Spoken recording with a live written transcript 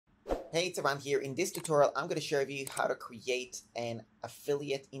Hey, it's Aran here. In this tutorial, I'm going to share with you how to create an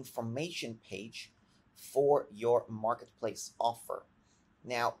affiliate information page for your marketplace offer.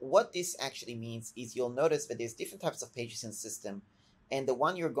 Now, what this actually means is you'll notice that there's different types of pages in the system, and the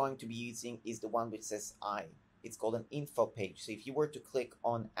one you're going to be using is the one which says I. It's called an info page. So if you were to click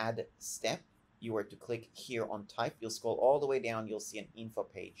on add step, you were to click here on type, you'll scroll all the way down, you'll see an info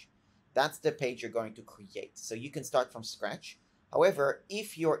page. That's the page you're going to create. So you can start from scratch. However,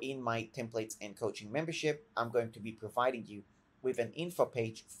 if you're in my templates and coaching membership, I'm going to be providing you with an info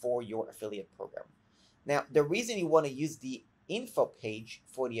page for your affiliate program. Now, the reason you want to use the info page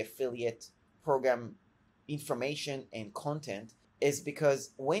for the affiliate program information and content is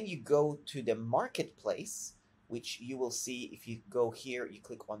because when you go to the marketplace, which you will see if you go here, you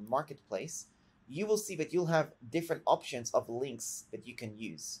click on marketplace, you will see that you'll have different options of links that you can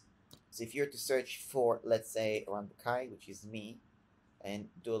use. So if you're to search for, let's say, Aran Bukai, which is me, and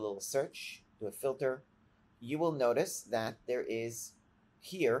do a little search, do a filter, you will notice that there is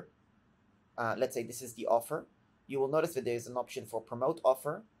here, let's say this is the offer. You will notice that there's an option for promote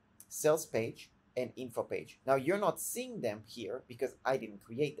offer, sales page, and info page. Now you're not seeing them here because I didn't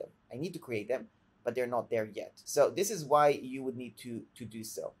create them. I need to create them, but they're not there yet. So this is why you would need to do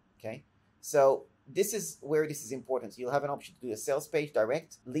so, okay? So this is where this is important. So you'll have an option to do a sales page,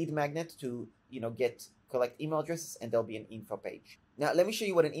 direct, lead magnet to, collect email addresses, and there'll be an info page. Now, let me show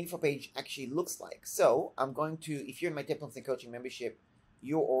you what an info page actually looks like. So I'm going to, if you're in my templates and coaching membership,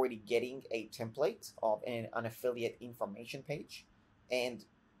 you're already getting a template of an affiliate information page. And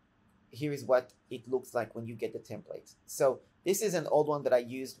here is what it looks like when you get the template. So this is an old one that I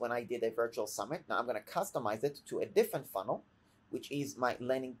used when I did a virtual summit. Now I'm going to customize it to a different funnel, which is my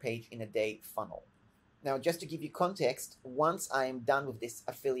landing page in a day funnel. Now, just to give you context, once I am done with this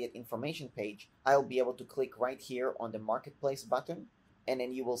affiliate information page, I'll be able to click right here on the marketplace button, and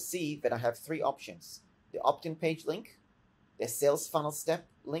then you will see that I have three options: the opt-in page link, the sales funnel step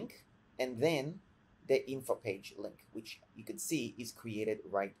link, and then the info page link, which you can see is created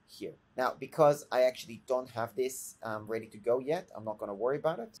right here. Now, because I actually don't have this ready to go yet, I'm not going to worry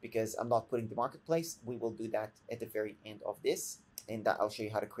about it because I'm not putting the marketplace. We will do that at the very end of this, and I'll show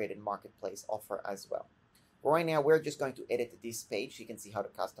you how to create a marketplace offer as well. But right now, we're just going to edit this page so you can see how to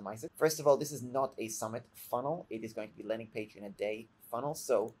customize it. First of all, this is not a summit funnel. It is going to be landing page in a day funnel.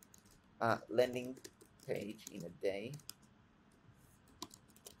 So landing page in a day.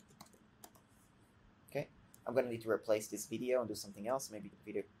 Okay, I'm going to need to replace this video and do something else, maybe the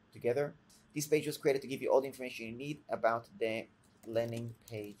video together. This page was created to give you all the information you need about the landing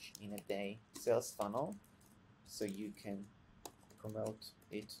page in a day sales funnel so you can promote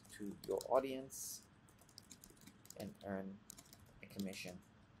it to your audience and earn a commission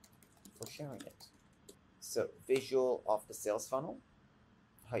for sharing it. So visual of the sales funnel,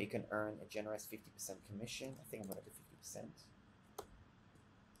 how you can earn a generous 50% commission. I think I'm going to do 50%.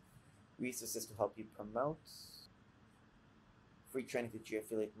 Resources to help you promote, free training to do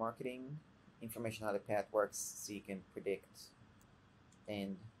affiliate marketing, information how the path works so you can predict,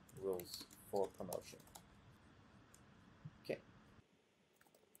 and rules for promotion. Okay.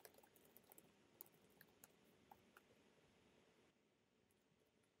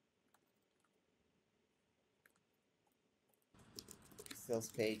 Sales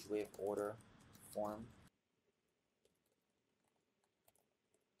page with order form.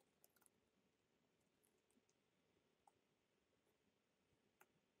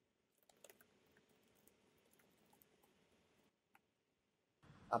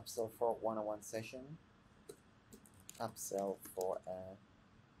 Upsell for a one-on-one session. Upsell for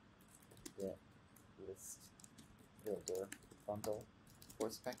the list builder bundle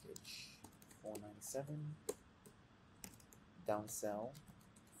course package, $497. Downsell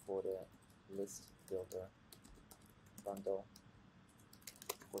for the list builder bundle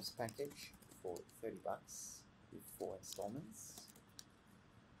course package for $30 with 4 installments.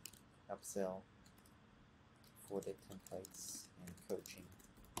 Upsell for the templates and coaching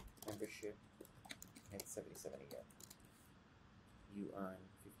membership at $77 a year. You earn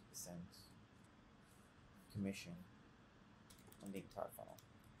 50% commission on the entire funnel.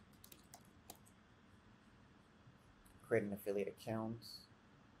 Create an affiliate account.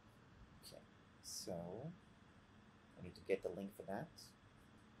 Okay, so I need to get the link for that.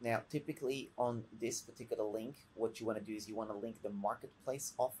 Now, typically on this particular link, what you want to do is you want to link the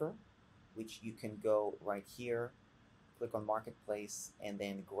marketplace offer, which you can go right here, click on marketplace, and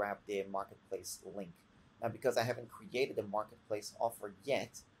then grab the marketplace link. Now, because I haven't created the marketplace offer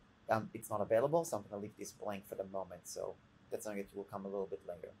yet, it's not available, so I'm going to leave this blank for the moment. So something that will come a little bit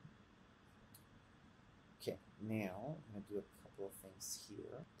later. Okay, now I'm going to do a couple couple of things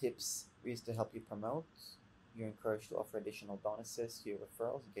here. Tips used to help you promote. You're encouraged to offer additional bonuses to your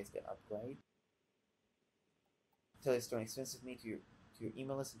referrals in case they upgrade. Tell your story and experience with me to your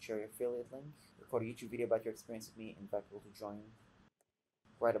email list and share your affiliate link. Record a YouTube video about your experience with me and invite people to join.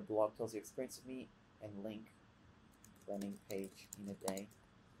 Write a blog tells your experience with me and link landing page in a day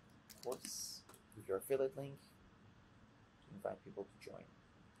course with your affiliate link to invite people to join,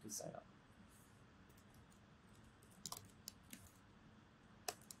 to sign up.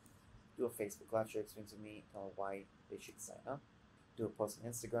 Do a Facebook Live, share experience with me, tell them why they should sign up. Do a post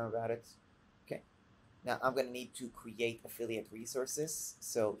on Instagram about it. Okay. Now I'm going to need to create affiliate resources.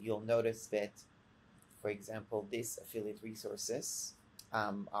 So you'll notice that, for example, these affiliate resources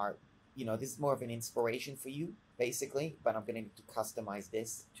are, this is more of an inspiration for you, basically, but I'm going to need to customize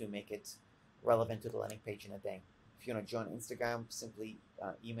this to make it relevant to the landing page in a day. If you want to join Instagram, simply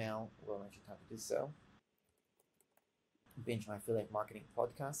email, we'll mention how to do so. Binge my affiliate marketing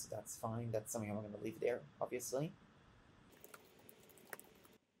podcast, that's fine. That's something I'm going to leave there, obviously.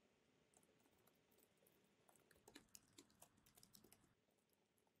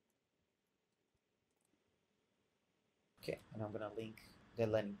 Okay, and I'm going to link the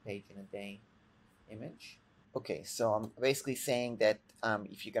landing page in a day image. Okay, so I'm basically saying that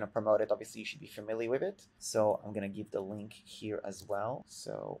if you're going to promote it, obviously you should be familiar with it. So I'm going to give the link here as well.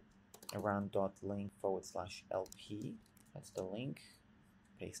 So around.link/LP. That's the link.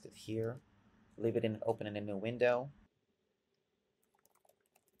 Paste it here. Leave it open in a new window.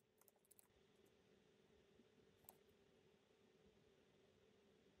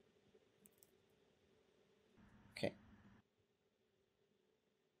 Okay.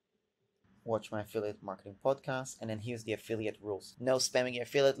 Watch my affiliate marketing podcast, and then here's the affiliate rules. No spamming your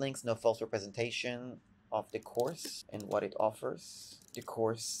affiliate links, no false representation of the course and what it offers. The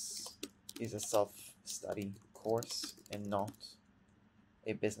course is a self-study course and not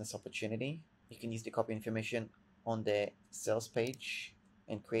a business opportunity. You can use the copy information on the sales page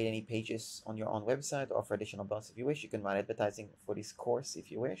and create any pages on your own website, offer additional bonus if you wish. You can run advertising for this course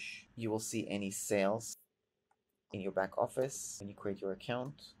if you wish. You will see any sales in your back office when you create your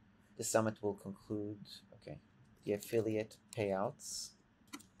account. The summit will conclude, okay. The affiliate payouts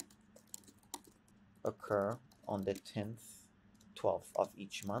occur on the 10th, 12th of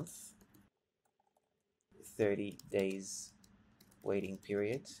each month. 30 days waiting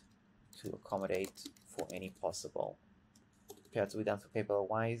period to accommodate for any possible payouts will be done through PayPal or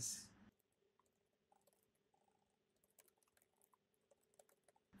Wise.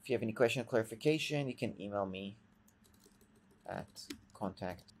 If you have any question or clarification, you can email me at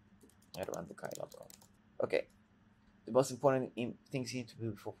contact@aroundthekai.com. Okay. The most important things you need to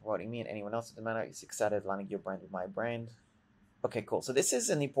do before promoting me and anyone else in the matter is excited aligning your brand with my brand. Okay, cool. So this is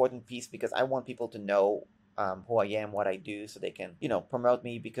an important piece because I want people to know who I am, what I do, so they can, promote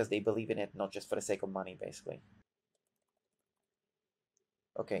me because they believe in it, not just for the sake of money, basically.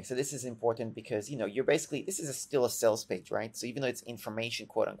 Okay, so this is important because, you're basically, this is still a sales page, right? So even though it's information,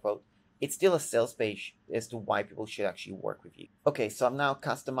 quote unquote, it's still a sales page as to why people should actually work with you. Okay, so I've now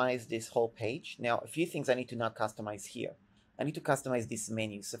customized this whole page. Now, a few things I need to now customize here. I need to customize this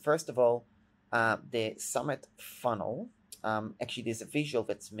menu. So first of all, the summit funnel, actually there's a visual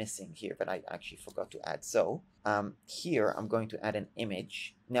that's missing here that I actually forgot to add. So here I'm going to add an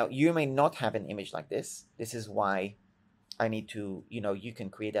image. Now, you may not have an image like this. This is why I need to, you can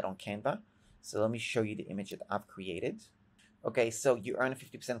create that on Canva. So let me show you the image that I've created. Okay, so you earn a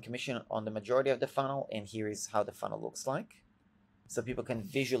 50% commission on the majority of the funnel, and here is how the funnel looks like. So people can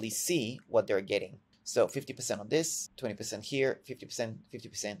visually see what they're getting. So 50% on this, 20% here, 50%,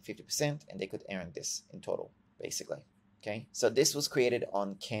 50%, 50%, and they could earn this in total, basically. Okay, so this was created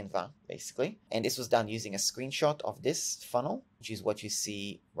on Canva, basically, and this was done using a screenshot of this funnel, which is what you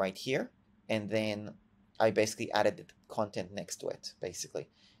see right here, and then I basically added the content next to it, basically.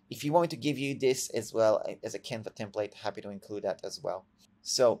 If you want me to give you this as well as a Canva template, happy to include that as well.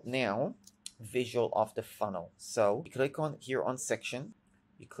 So now, visual of the funnel. So you click on here on section,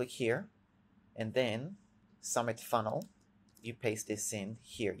 you click here, and then summit funnel, you paste this in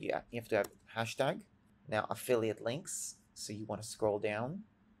here. You have to have hashtag. Now affiliate links. So you want to scroll down,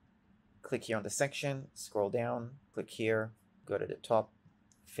 click here on the section, scroll down, click here, go to the top,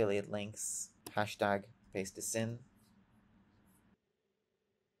 affiliate links, hashtag, paste this in.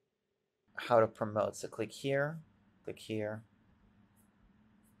 How to promote. So click here, go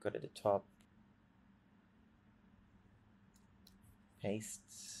to the top,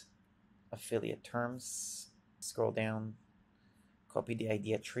 paste, affiliate terms, scroll down, copy the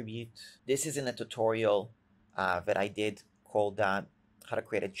ID attribute. This is in a tutorial that I did called how to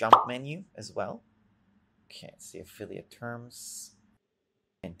create a jump menu as well. Okay, let's see, affiliate terms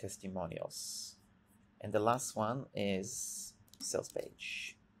and testimonials. And the last one is sales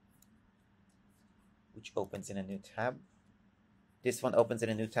page, which opens in a new tab. This one opens in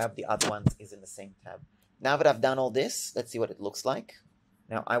a new tab. The other one is in the same tab. Now that I've done all this, let's see what it looks like.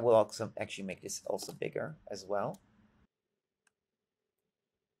 Now I will also actually make this also bigger as well.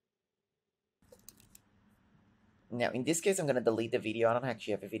 Now in this case, I'm going to delete the video. I don't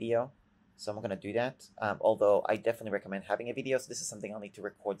actually have a video, so I'm going to do that. Although I definitely recommend having a video. So this is something I'll need to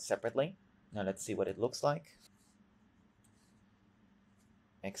record separately. Now let's see what it looks like.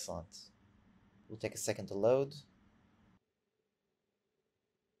 Excellent. We'll take a second to load.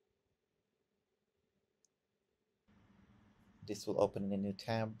 This will open in a new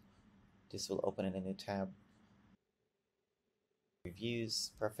tab. This will open in a new tab.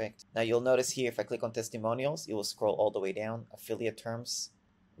 Reviews, perfect. Now you'll notice here, if I click on testimonials, it will scroll all the way down. Affiliate terms,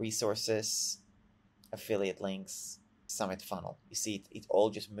 resources, affiliate links, summit funnel. You see, it all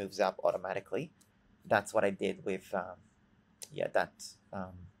just moves up automatically. That's what I did with, that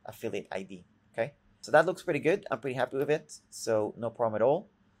affiliate ID. Okay, so that looks pretty good. I'm pretty happy with it. So no problem at all.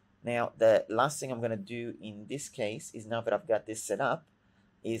 Now, the last thing I'm going to do in this case is, now that I've got this set up,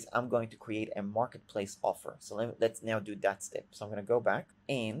 is I'm going to create a marketplace offer. So let's now do that step. So I'm going to go back,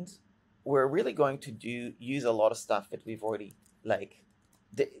 and we're really going to use a lot of stuff that we've already,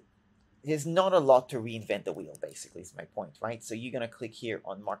 there's not a lot to reinvent the wheel, basically, is my point, right? So you're going to click here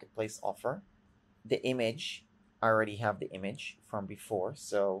on marketplace offer. The image, I already have the image from before.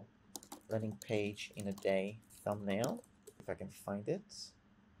 So landing page in a day thumbnail, if I can find it.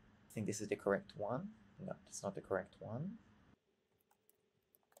 I think this is the correct one. No, it's not the correct one.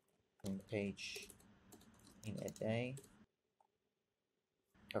 Page in a day.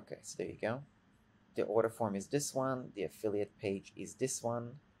 Okay, so there you go. The order form is this one. The affiliate page is this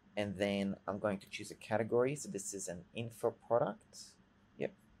one. And then I'm going to choose a category. So this is an info product.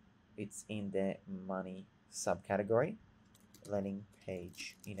 Yep, it's in the money subcategory. Landing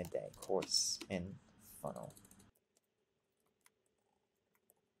page in a day, course and funnel.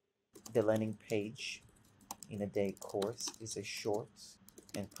 The landing page in a day course is a short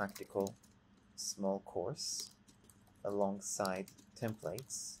and practical small course alongside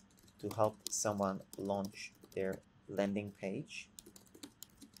templates to help someone launch their landing page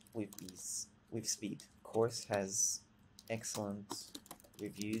with ease, with speed. Course has excellent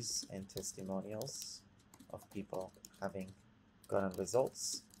reviews and testimonials of people having gotten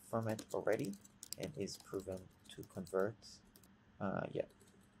results from it already and is proven to convert.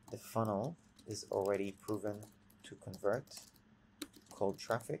 The funnel is already proven to convert. Cold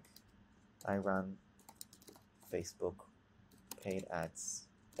traffic. I run Facebook paid ads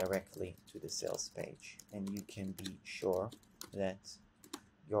directly to the sales page, and you can be sure that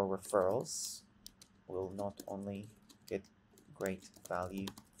your referrals will not only get great value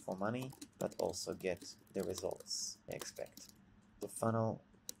for money, but also get the results they expect. The funnel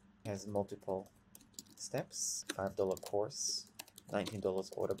has multiple steps: $5 course,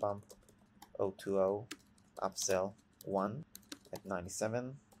 $19 order bump, 020 upsell 1 at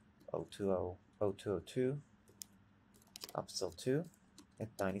 97, 020 0202 upsell 2 at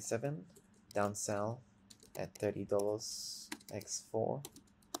 97, downsell at $30 x4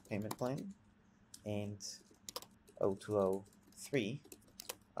 payment plan, and 0203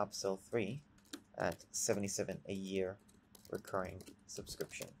 upsell 3 at 77 a year recurring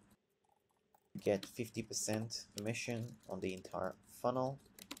subscription. You get 50% commission on the entire funnel,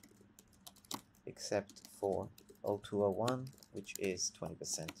 except for 0201, which is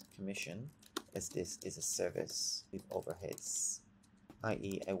 20% commission, as this is a service with overheads,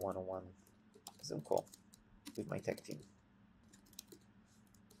 i.e. a one-on-one Zoom call with my tech team.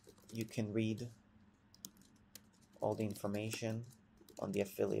 You can read all the information on the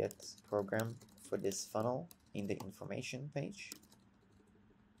affiliate program for this funnel in the information page,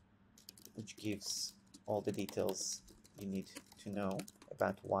 which gives all the details you need to know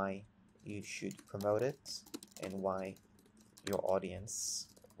about why you should promote it and why your audience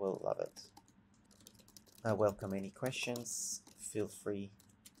will love it. I welcome any questions. Feel free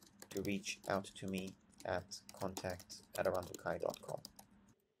to reach out to me at contact@arandokai.com.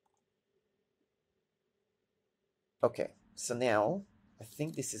 Okay, so now I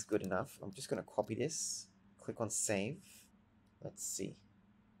think this is good enough. I'm just going to copy this, click on save. Let's see.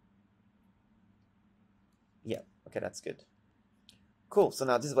 Yeah, okay, that's good. Cool, so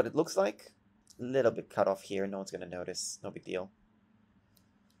now this is what it looks like. A little bit cut off here, no one's going to notice, no big deal.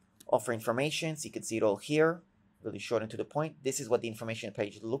 Offer information, so you can see it all here, really short and to the point. This is what the information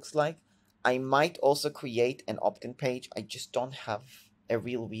page looks like. I might also create an opt-in page. I just don't have a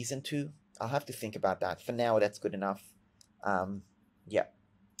real reason to. I'll have to think about that. For now, that's good enough. Yeah,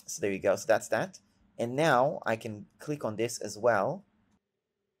 so there you go. So that's that. And now I can click on this as well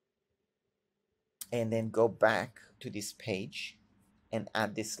and then go back to this page and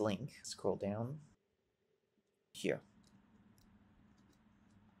add this link. Scroll down here.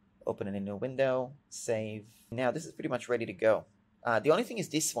 Open in a new window, save. Now this is pretty much ready to go. The only thing is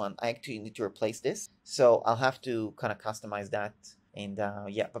this one, I actually need to replace this. So I'll have to kind of customize that. And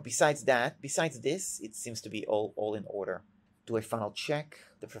yeah, but besides this, it seems to be all in order. Do a funnel check.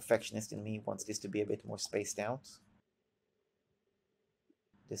 The perfectionist in me wants this to be a bit more spaced out.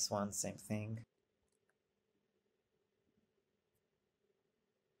 This one, same thing.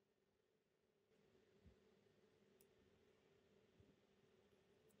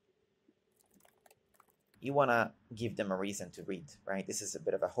 You want to give them a reason to read, right? This is a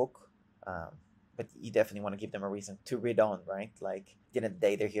bit of a hook, but you definitely want to give them a reason to read on, right? Like, at the end of the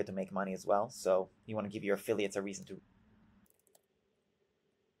day, they're here to make money as well. So you want to give your affiliates a reason to.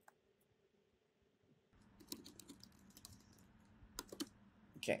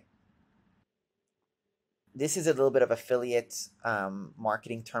 Okay. This is a little bit of affiliate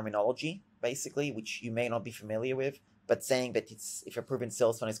marketing terminology, basically, which you may not be familiar with, but saying that it's if a proven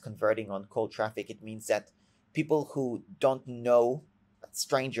sales funnel is converting on cold traffic, it means that people who don't know,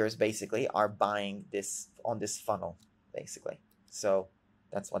 strangers basically, are buying this on this funnel, basically. So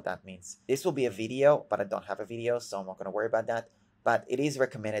that's what that means. This will be a video, but I don't have a video, so I'm not going to worry about that. But it is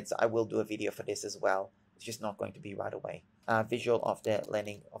recommended, so I will do a video for this as well. It's just not going to be right away. Visual of the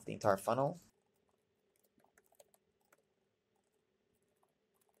landing of the entire funnel.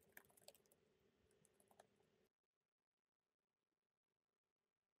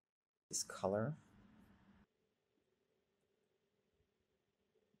 This color.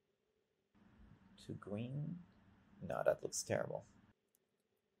 To green. No, that looks terrible.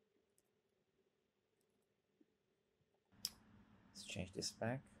 Let's change this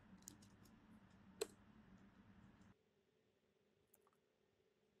back.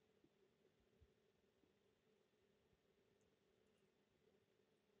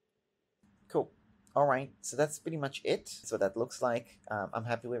 Cool. All right, so that's pretty much it. So that looks like I'm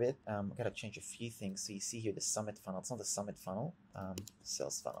happy with it. I gotta change a few things. So you see here the summit funnel. It's not the summit funnel.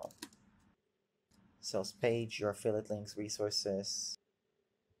 Sales funnel. Sales page, your affiliate links, resources.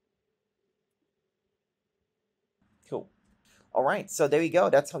 Cool. All right, so there you go.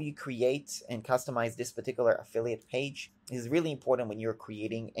 That's how you create and customize this particular affiliate page. It's really important when you're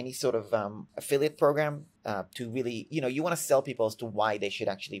creating any sort of affiliate program to really, you want to sell people as to why they should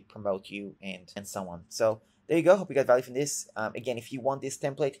actually promote you and so on. So there you go. Hope you got value from this. Again, if you want this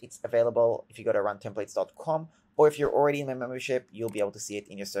template, it's available if you go to runtemplates.com, or if you're already in my membership, you'll be able to see it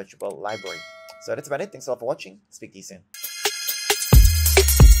in your searchable library. So that's about it. Thanks a lot for watching. Speak to you soon.